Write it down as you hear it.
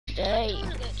day.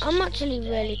 I'm actually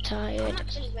really tired.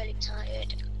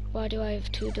 Why do I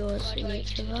have 2 doors in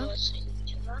each other?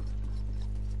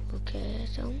 Okay,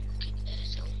 so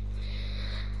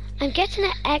I'm getting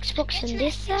an Xbox on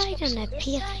this side and a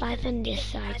PS5 on this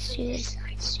side soon.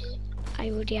 I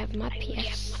already have my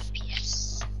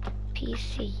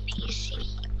PC.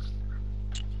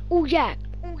 Oh yeah,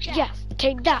 yes,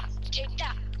 take that.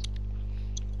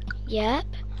 Yep.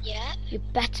 You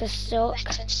better suck.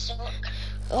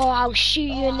 Or I'll shoot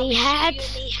you in the head.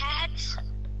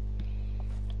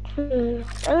 I'm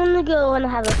gonna go and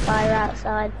have a fire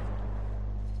outside.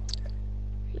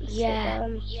 Yeah,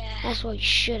 that's what you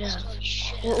should have.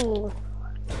 Ooh.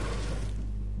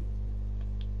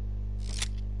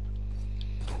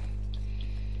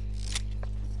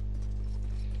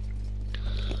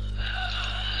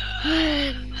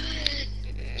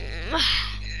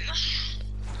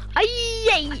 Ay.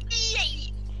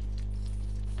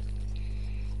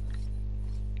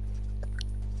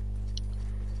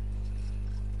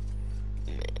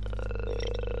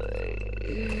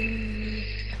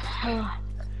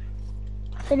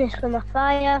 Finished with my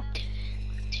fire.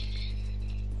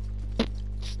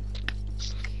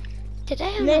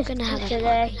 Today I'm not gonna have a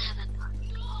party.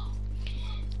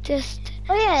 Just.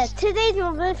 Oh yeah, today's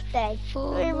my birthday.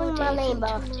 4 more my days neighbor. until my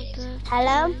birthday.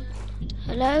 Hello?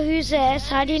 Hello, who's this?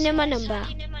 How do you know my number?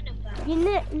 You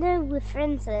know we're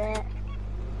friends with it.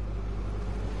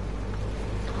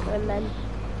 Remember?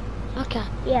 Okay.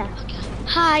 Yeah.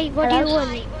 Hi, what do you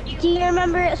want? Do you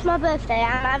remember it's my birthday?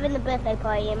 I'm having a birthday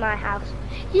party in my house.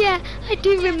 Yeah, I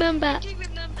do remember.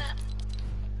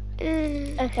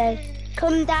 Okay.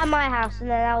 Come down my house and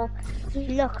then I'll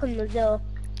knock on the door.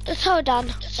 Just hold on.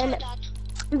 And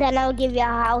then I'll give you a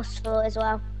house tour as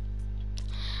well.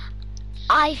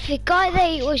 I forgot that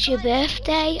it was your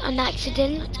birthday on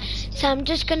accident, so I'm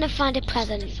just gonna find a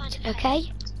present,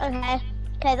 okay? Okay.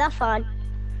 Okay, that's fine.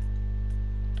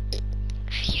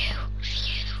 Phew.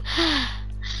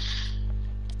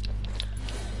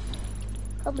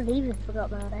 Can't believe I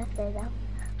forgot my birthday though.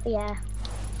 But yeah.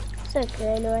 It's okay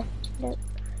anyway. Nope.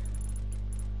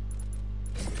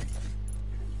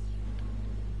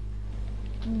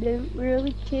 Don't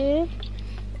really care.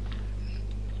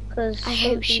 Cause I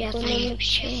hope she has any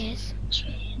chairs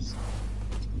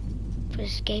for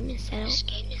this gaming setup.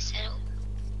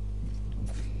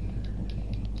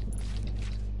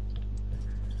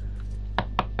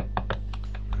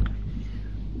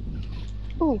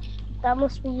 Ooh, that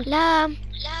must be. Hello.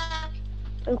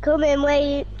 I'm coming,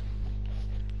 wait.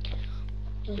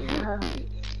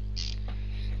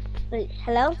 Wait,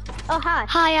 hello? Oh, hi.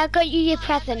 Hi, I got you your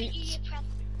present.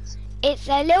 It's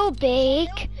a little big.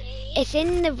 It's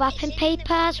in the wrapping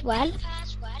paper as well.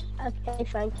 Okay,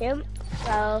 thank you.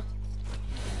 So,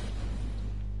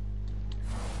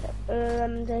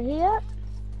 under here.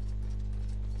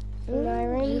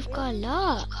 You've got a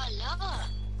lot.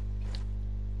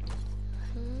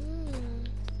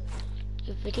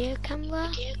 Your video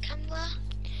camera.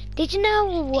 Did you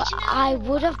know I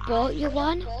would have bought you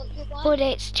one, but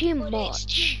it's too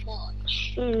much.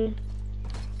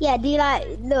 Yeah, do you like,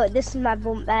 look, this is my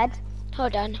bunk bed.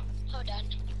 Hold on.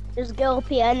 Just go up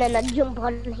here and then I jump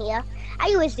on here.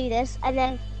 I always do this and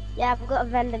then, yeah, I've got a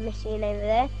vending machine over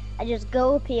there. I just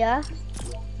go up here,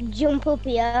 jump up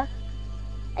here,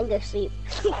 and go sleep.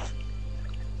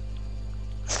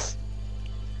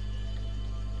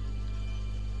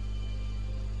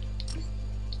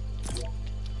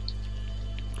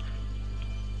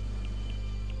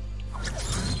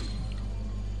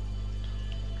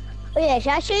 Oh yeah,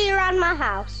 should I show you around my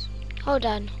house? Hold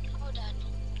on.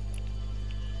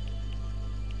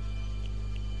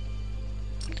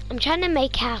 I'm trying to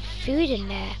make half food in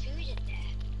there.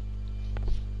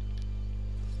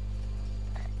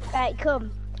 Right,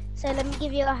 come. So let me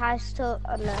give you a house tour.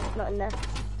 Oh no, not enough.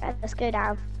 Right, let's go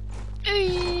down.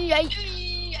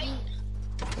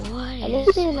 What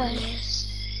is this?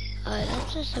 Oh,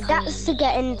 that's just a That's to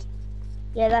get in.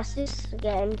 Yeah, that's just to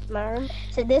get into my room.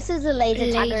 So this is the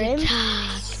laser tag room.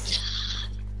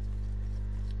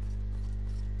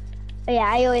 Oh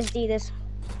yeah, I always do this.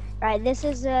 Right, this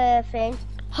is a thing.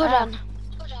 Hold on.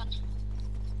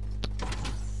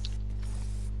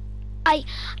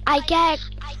 I get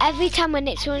every time when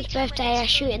it's someone's birthday, I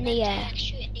shoot in the air.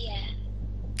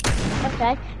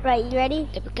 Okay, right, you ready?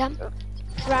 There we go.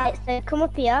 Right, so come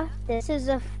up here. This is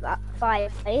a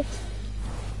fireplace.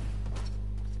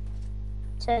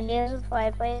 So here's a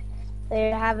fireplace. So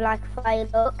you have like a fire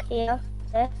look here.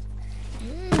 This.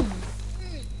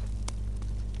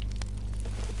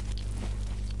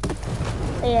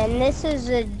 Yeah, and this is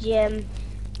a gym.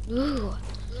 Ooh.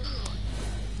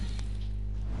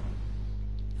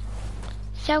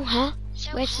 So, huh?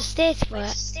 Where's the stairs for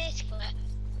it?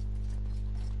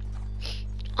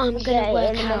 I'm gonna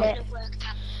work out.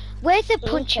 Where's the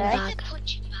punching bag?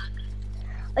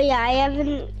 Oh yeah, I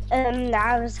haven't,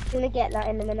 I was gonna get that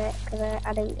in a minute, because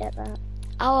I didn't get that.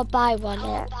 I'll buy one.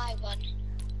 Yeah.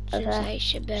 Since Okay.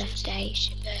 it's your birthday.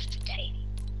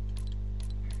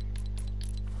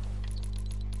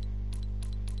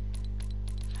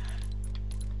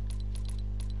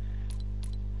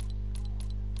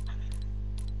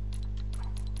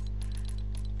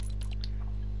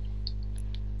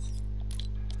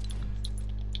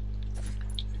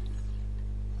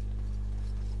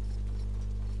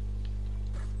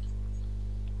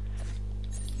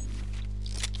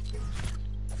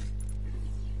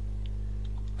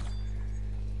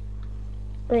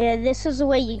 Yeah, this is the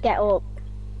way you get up.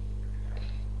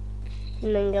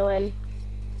 And then go in.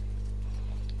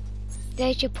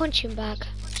 There's your punching bag.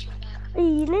 Oh,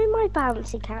 you know my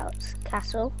bouncy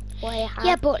castle? What I have?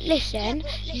 Yeah, but listen,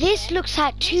 this looks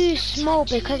like too small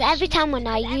because every time when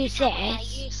I use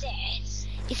this,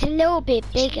 it's a little bit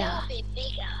bigger.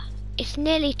 It's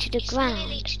nearly to the ground.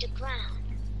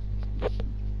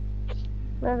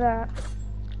 What's that?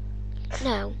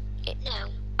 No.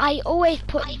 I always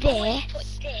put this.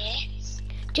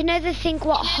 Do you know the thing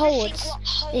what holds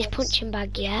this punching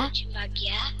bag, yeah?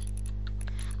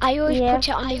 I always put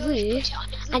it on the roof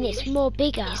and it's more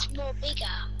bigger.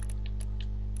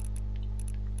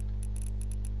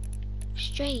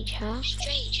 Strange, huh?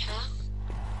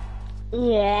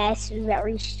 Yes,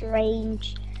 very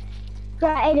strange.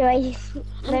 Right, anyway.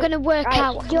 I'm gonna work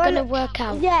out.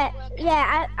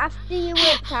 Yeah, after you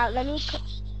worked out, let me...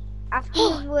 After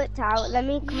you've worked out, let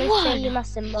me come and show you my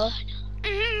symbol.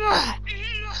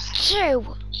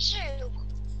 2,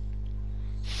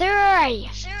 3,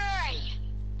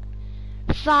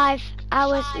 5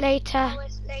 hours later.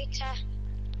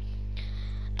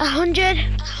 100,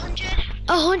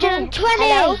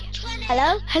 120.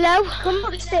 Hello? Come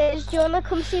upstairs. Do you want to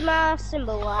come see my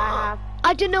symbol, what I have?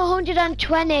 I done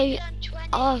 120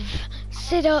 of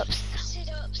sit-ups.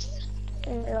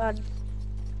 Oh God.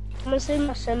 Come and see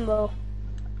my symbol.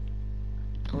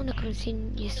 I wanna come see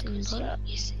your symbol.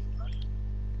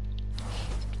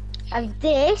 And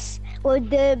this, with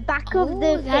the back of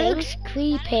the that thing. looks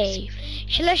creepy.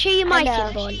 Shall I show you my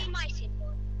symbol?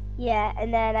 Yeah,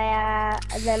 and then I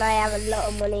have a lot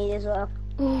of money as well.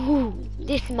 Ooh,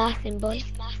 this is my symbol.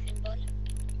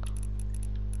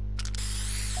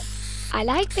 I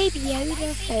like Baby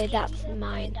Yoda, so that's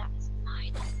mine.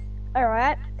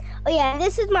 Alright. Oh yeah,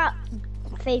 this is my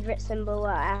favourite symbol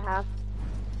what I have.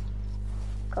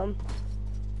 Come.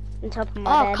 On top of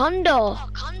my head. Condor.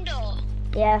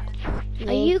 Yeah.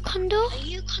 Are you Condor?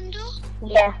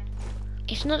 Yeah.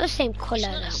 It's not the same colour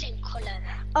though.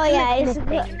 Oh yeah, it's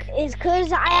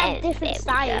because I have different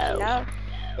styles, you know?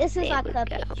 This is like a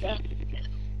picture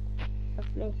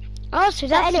of me. Oh, so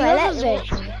that's anyway, the other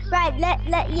version. Right,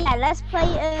 let's play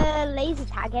laser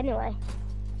tag anyway.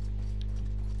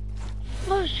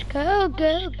 Let's go.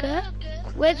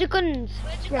 Where's the guns?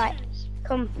 Right,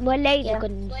 come. We're laser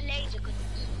guns.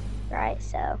 Right,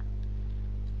 so.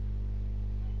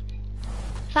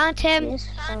 Found him.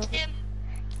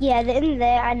 Yeah, in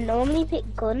there I normally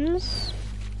pick guns.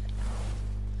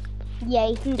 Yeah,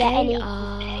 you can get any.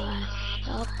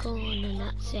 Shotgun and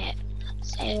that's it.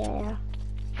 Yeah.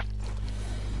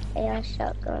 AR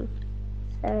shotgun.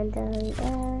 So delete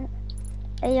that.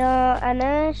 AR and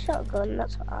a shotgun,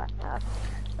 that's what I have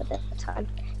at the time.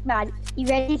 Man, you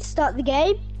ready to start the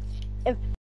game?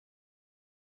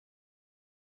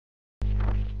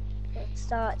 Let's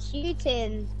start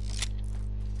shooting.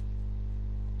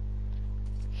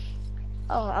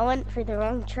 Oh, I went through the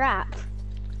wrong trap.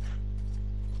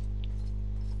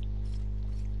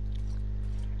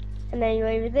 And then you're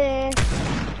over there.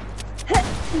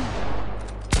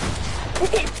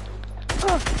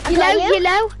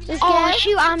 Yellow. Oh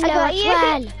shoot, I'm low as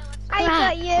well. I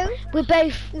got you.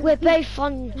 We're both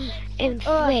on in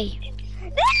 3.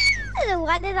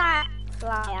 Why did I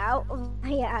fly out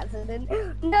by accident?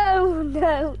 No.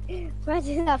 Why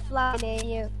did I fly near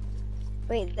you?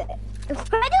 Wait, why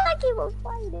do I keep on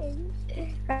fighting?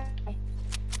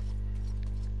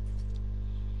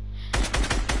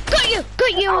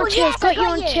 Got you on 2. Yes, got you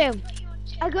on 2.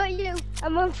 I got you.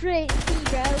 I'm on 3. See you,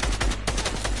 bro.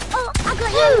 Oh, I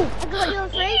got you. I got you on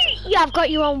 3. Yeah, I've got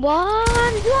you on 1.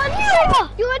 You want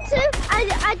 2? You want 2?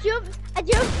 I jumped.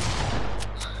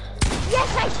 Yes,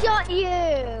 I shot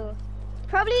you.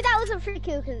 Probably that was a free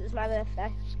kill because it was my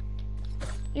birthday.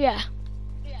 Yeah.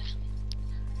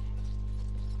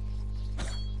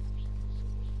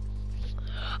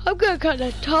 I'm getting kind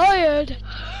of tired.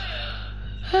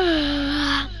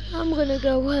 I'm gonna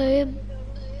go home.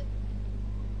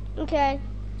 Okay.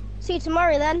 See you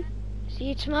tomorrow then. See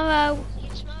you tomorrow.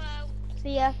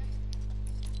 See ya.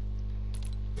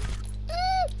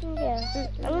 Yeah,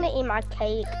 I'm gonna eat my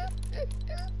cake,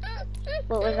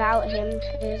 but without him.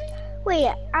 Wait,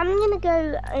 I'm gonna go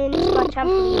into my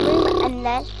trampoline room, and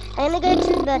then I'm gonna go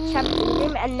to the trampoline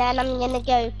room, and then I'm gonna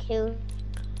go kill.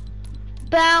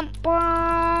 Bam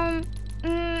bam.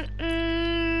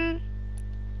 Mm-mm.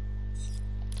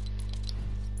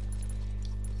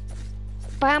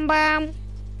 Bam bam.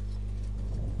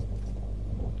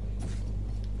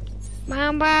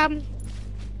 Bam bam.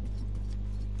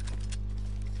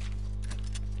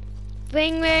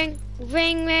 Ring ring.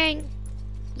 Ring ring.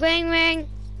 Ring ring.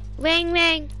 Ring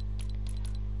ring.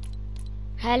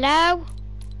 Hello?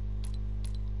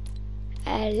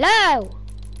 Hello?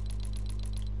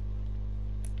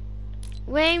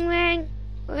 Ring ring.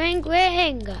 Ring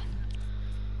ring.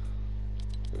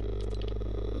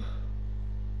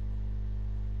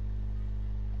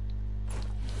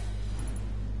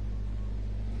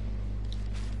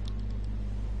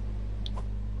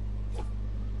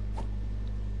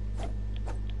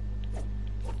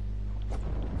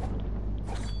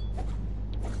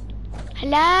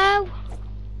 Hello?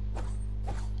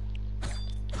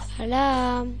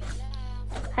 Hello?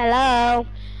 Hello.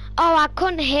 Oh, I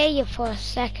couldn't hear you for a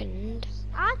second.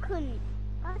 I couldn't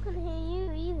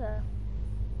hear you either.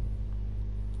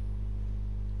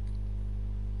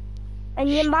 And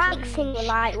your mic thing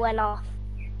light went off.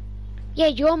 Yeah,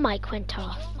 your mic went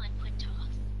off.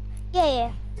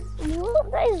 Yeah.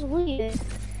 What? That is weird.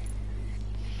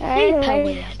 Super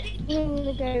weird. I'm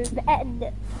gonna go to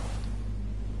bed.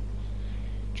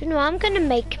 Do you know, I'm gonna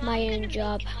make my own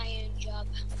job.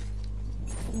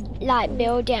 Like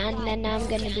build it and then I'm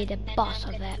gonna be the boss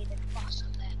of it.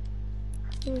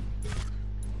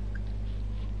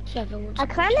 So everyone's I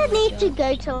gonna kind do of my need to job.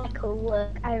 go to like a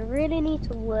work. I really need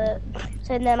to work,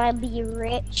 so then I'll be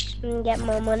rich and get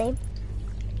more money.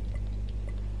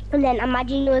 And then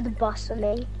imagine you're the boss of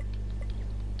me.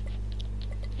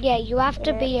 Yeah, you have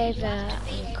to be over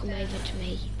and come over to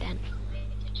me then.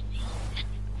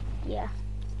 Yeah.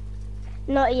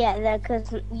 Not yet though,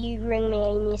 because you ring me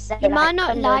and you say You like, might not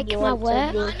 "Condor, like you my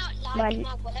want to work. be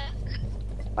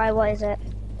Why, what is it?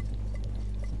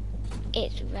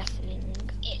 It's wrestling.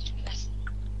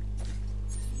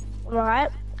 Right.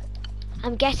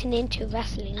 I'm getting into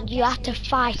wrestling. You have to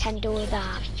fight and all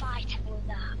that.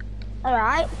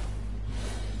 Alright.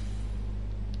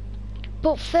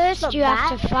 But first Not you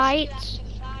have bad. to fight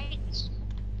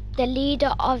the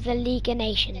leader of the League of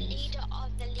Nations.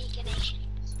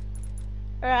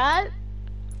 Alright.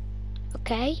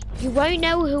 Okay? You won't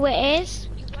know who it is,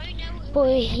 but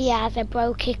he has a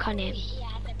bro kick on him.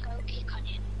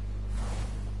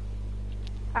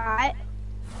 Alright.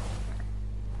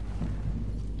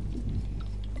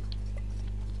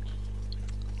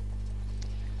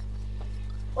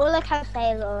 All I can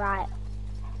say is alright.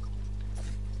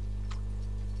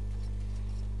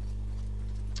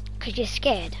 Cause you're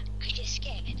scared.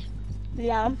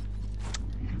 No.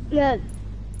 No.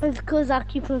 It's because I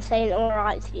keep on saying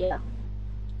alright to you.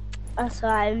 That's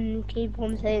why I keep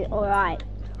on saying alright.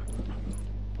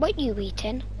 What you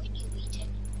eating?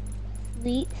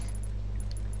 Sweet.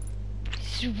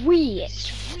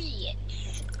 Sweet.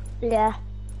 Yeah.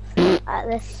 At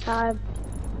this time.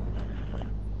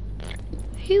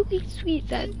 Who eats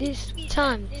sweets at this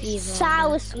time, Fever?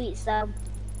 Sour sweets though.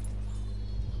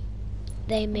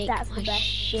 They make That's the my best.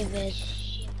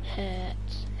 shivers hurt.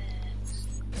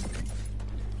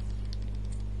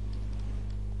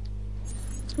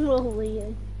 Oh,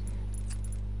 weird.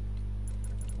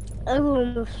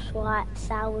 Everyone was like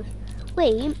sour.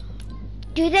 Wait.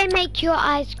 Do they make your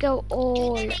eyes go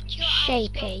all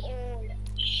shapy?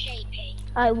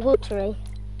 Watery.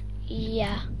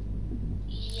 Yeah.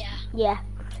 Yeah.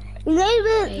 You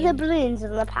know the balloons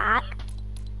in the pack?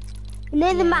 You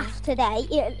know the Yeah. mask today?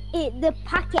 The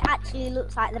packet actually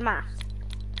looks like the mask.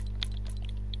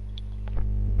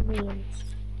 Green.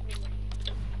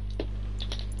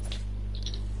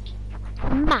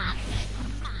 Math.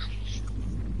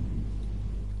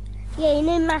 Yeah, you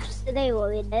know maths today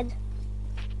what we did?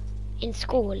 In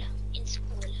school.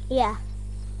 Yeah.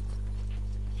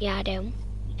 Yeah, I do.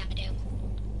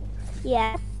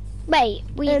 Yeah. Wait,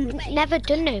 we Um, never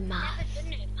done no math.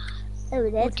 Oh, we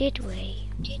Or did. did we?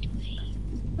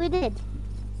 We did.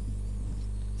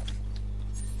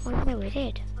 Oh no, we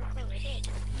did.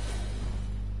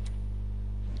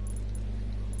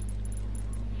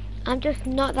 I'm just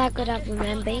not that good at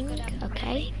remembering,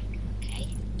 okay?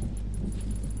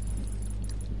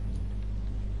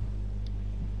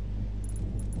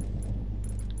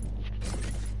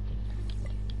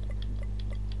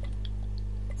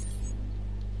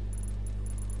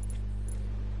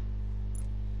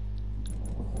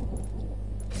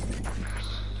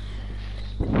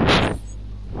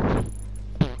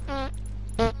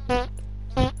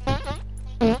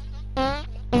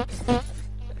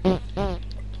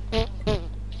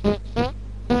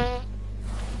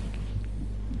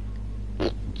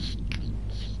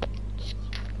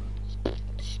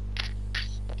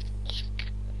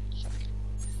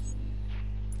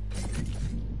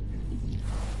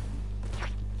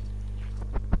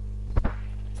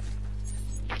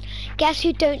 guess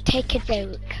who don't take a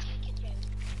joke?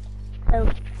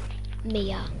 Oh.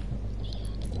 Mia.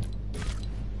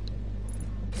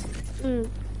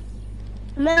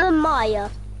 Remember Maya?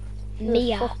 She was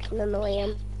Mia. fucking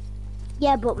annoying.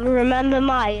 Yeah, but remember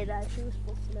Maya though? She was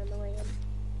fucking annoying.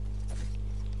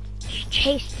 She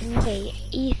chased me,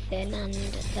 Ethan, and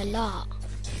the lot.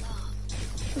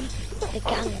 The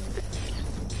gang.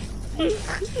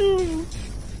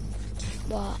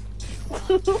 What?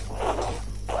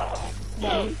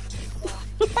 What?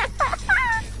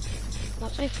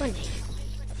 What's so funny?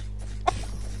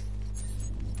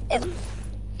 What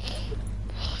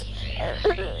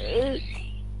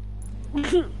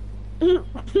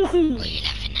are you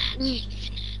laughing at?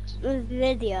 This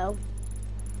video.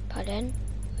 Pardon?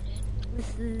 This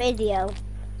video.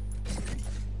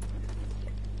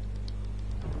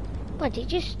 What,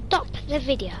 did you stop the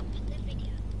video?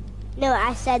 No,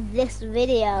 I said this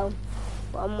video.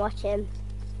 What I'm watching.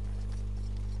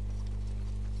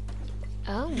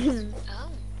 Oh.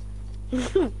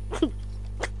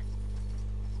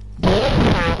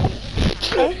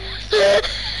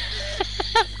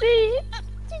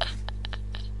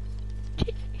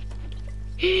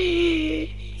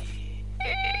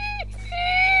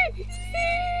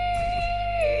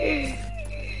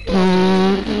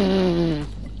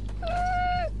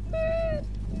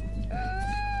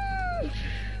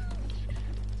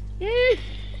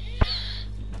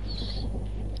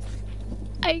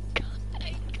 I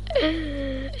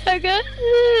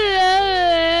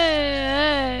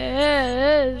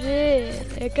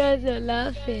can't stop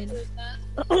laughing.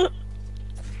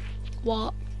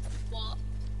 What?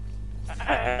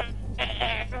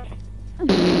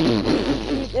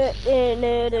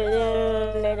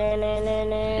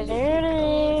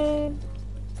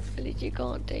 You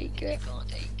can't take it.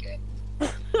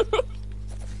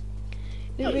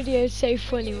 The video is so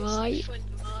funny, right?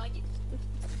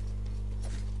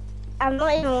 I'm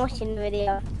not even watching the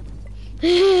video.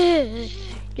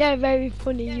 Yeah, very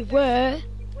funny you were.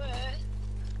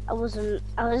 I wasn't.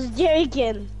 I was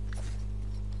joking.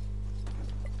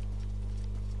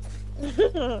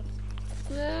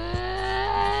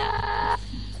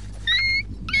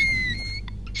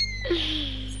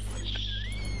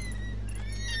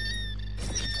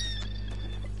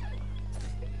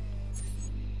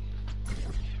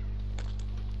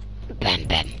 Bam,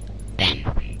 bam, bam,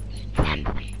 bam.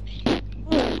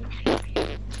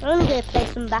 I'm gonna play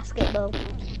some basketball.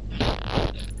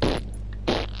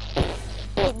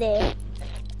 Right there.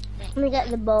 Let me get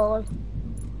the ball.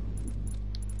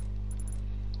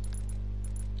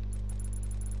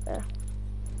 Let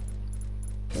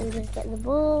me just get the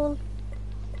ball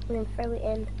and then throw it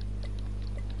in.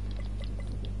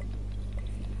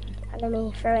 And let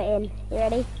me throw it in. You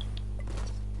ready?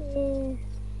 Yeah.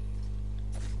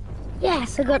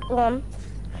 Yes, I got one.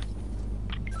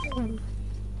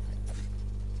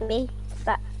 Me,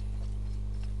 that.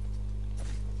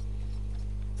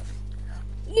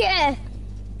 Yeah.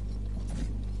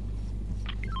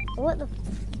 What the f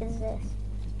is this?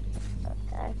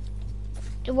 Okay.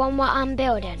 The one what I'm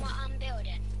building.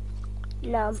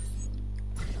 No.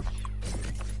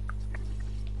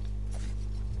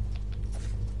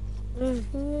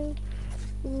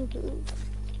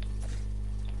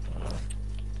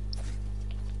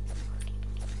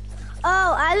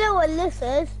 Oh, I know what this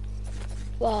is.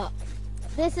 What?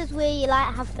 This is where you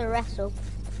like have to wrestle.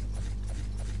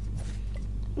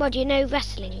 What, do you know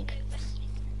wrestling?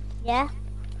 Yeah.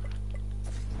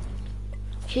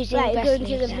 Who's in Like go wrestling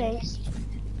to the then? thing.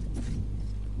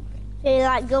 So you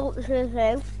like go to the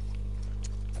thing.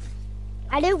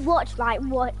 I don't watch like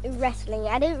wrestling.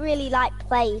 I don't really like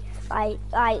play like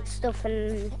stuff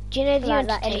and Do you know the like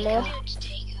that Undertaker? anymore.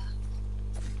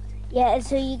 Yeah,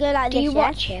 so you go like Do this. you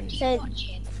watch him? So,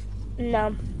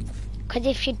 no. Because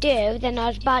if you do, then I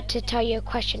was about to tell you a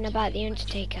question about the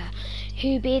Undertaker.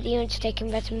 Who beat the Undertaker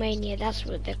in WrestleMania? That's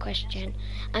what the question.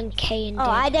 And Kane did. Oh,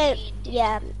 I don't.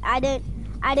 Yeah, I don't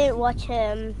watch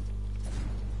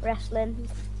wrestling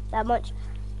that much.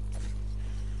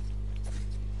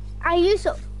 I used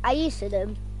to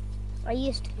do.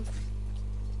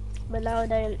 But now I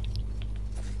don't.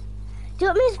 Do you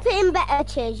want me to put in better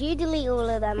chairs? You delete all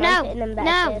of them. I'm putting in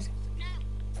better chairs.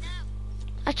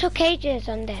 I took ages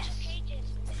on this.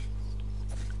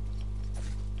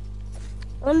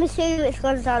 Let me see which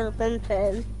ones I've been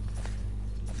putting.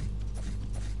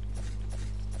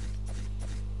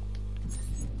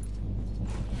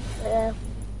 Yeah.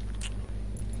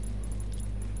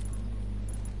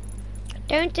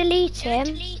 Don't delete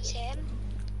him.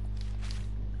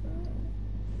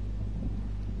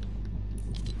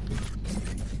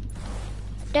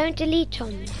 Don't delete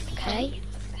him, okay?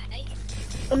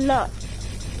 I'm not.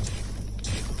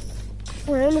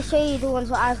 I'm only showing you the ones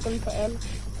what I was going to put in.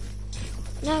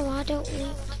 No, I don't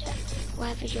want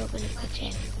whatever you're going to put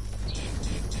in.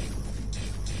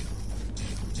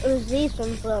 It was these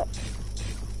ones, but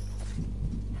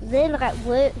they look like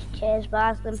work chairs, but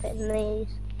I was going to put in these.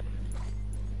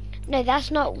 No, that's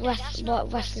not what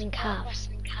wrestling calves.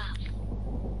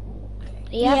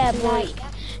 Yeah, but like...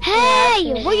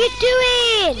 Hey, what are you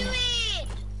doing?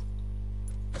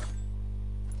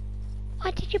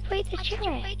 Why did you break the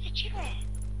chair?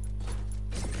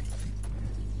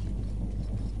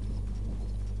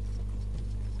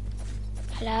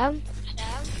 Hello?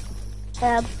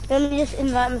 Let me just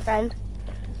invite my friend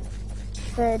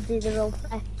to do the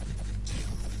roleplay.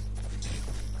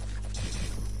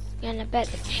 Yeah, and I bet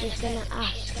that she's gonna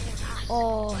ask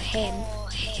or him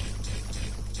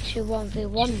to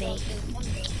 1v1 me.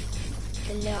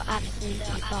 The little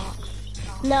absolute bot.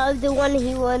 No, the one who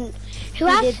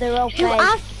did the roleplay. Who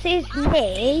asks is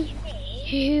me,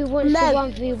 who wants to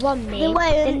 1v1 me. The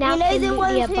one, then you know the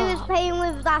ones a who bot. was playing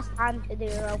with last time to do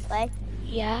the roleplay?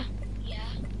 Yeah.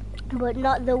 But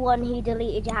not the one who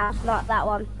deleted your house, not that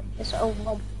one. This old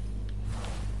one.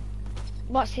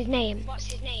 What's his name?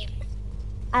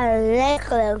 I don't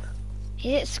know. Is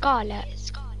it Scarlet?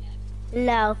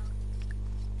 No.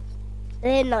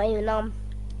 They're not even on.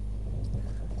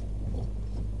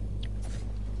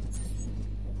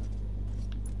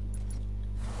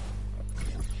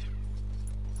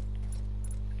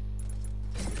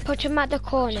 Put them at the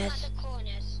corners.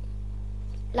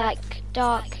 Like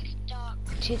dark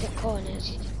to the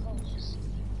corners.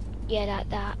 Yeah, like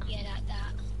that.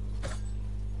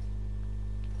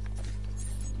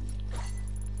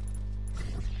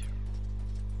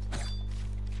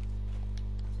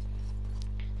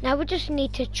 Now we just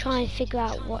need to try and figure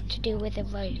out what to do with the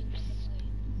ropes.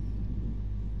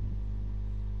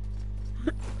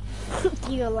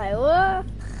 You're like, what?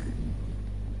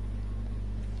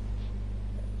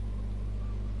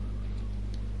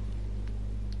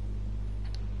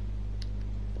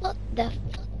 What the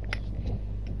fuck?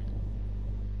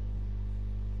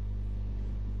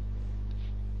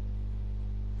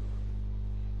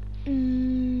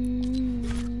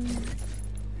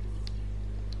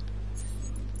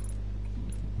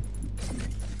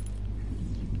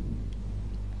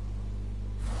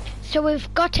 So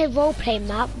we've got a roleplay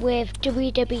map with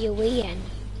WWE in.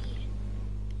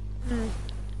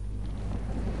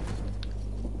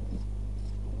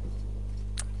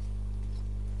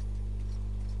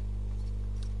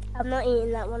 I'm not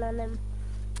eating that one on them.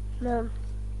 No.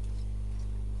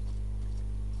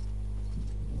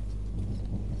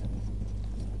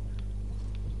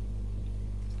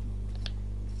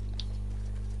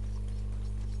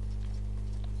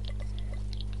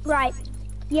 Right.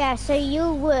 Yeah, so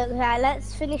you work, right?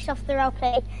 Let's finish off the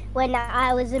roleplay when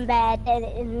I was in bed and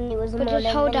it was But morning.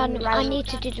 just hold on, I need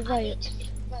to do the ropes.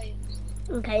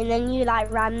 Okay, and then you like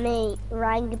rang me,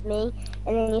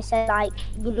 and then you said like,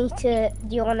 you need to,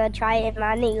 do you want to try it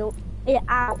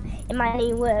out in my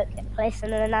new workplace?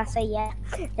 And then I say yeah,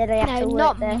 then I have to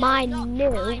work there. No, not my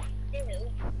new.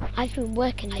 I've been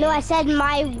working there. No, I said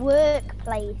my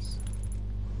workplace.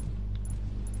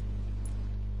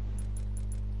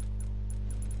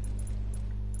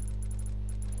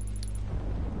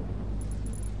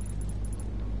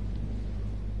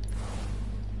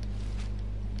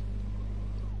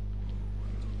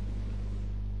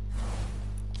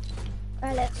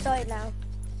 Alright, let's start now.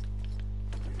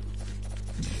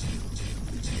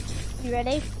 You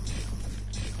ready?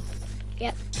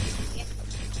 Yep.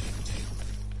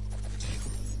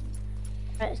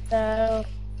 Alright, so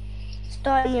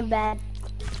start in your bed,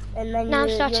 and then now I'm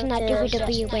starting that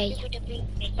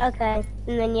WWE. Okay,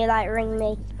 and then you like ring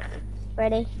me.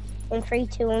 Ready? In 3,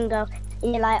 2, 1, go.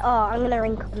 And you're like, oh, I'm gonna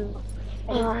ring Condor.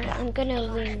 Alright, I'm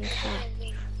gonna ring her.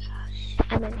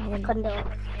 I meant him. Condor.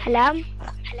 Hello?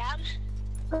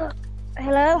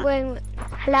 Hello?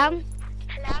 Hello?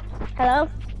 Hello?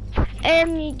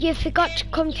 You forgot to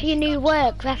come to your new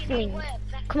work, wrestling.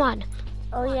 Come on.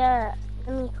 Oh yeah,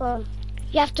 let me come.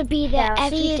 You have to be there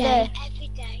every day.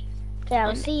 Okay,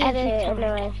 I'll see you there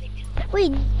anyway.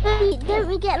 Wait, don't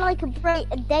we get like a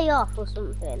day off or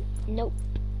something? Nope.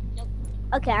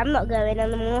 Okay, I'm not going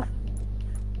anymore.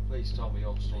 Please tell me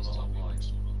you're still not online.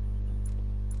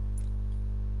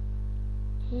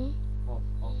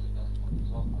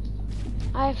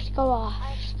 I have to go off.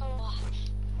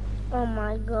 Oh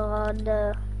my god.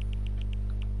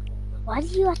 Why do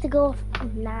you have to go off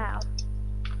now?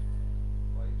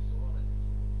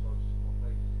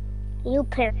 You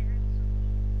parent.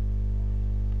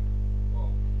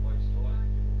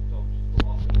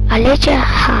 I legit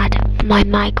had my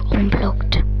mic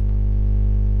unplugged.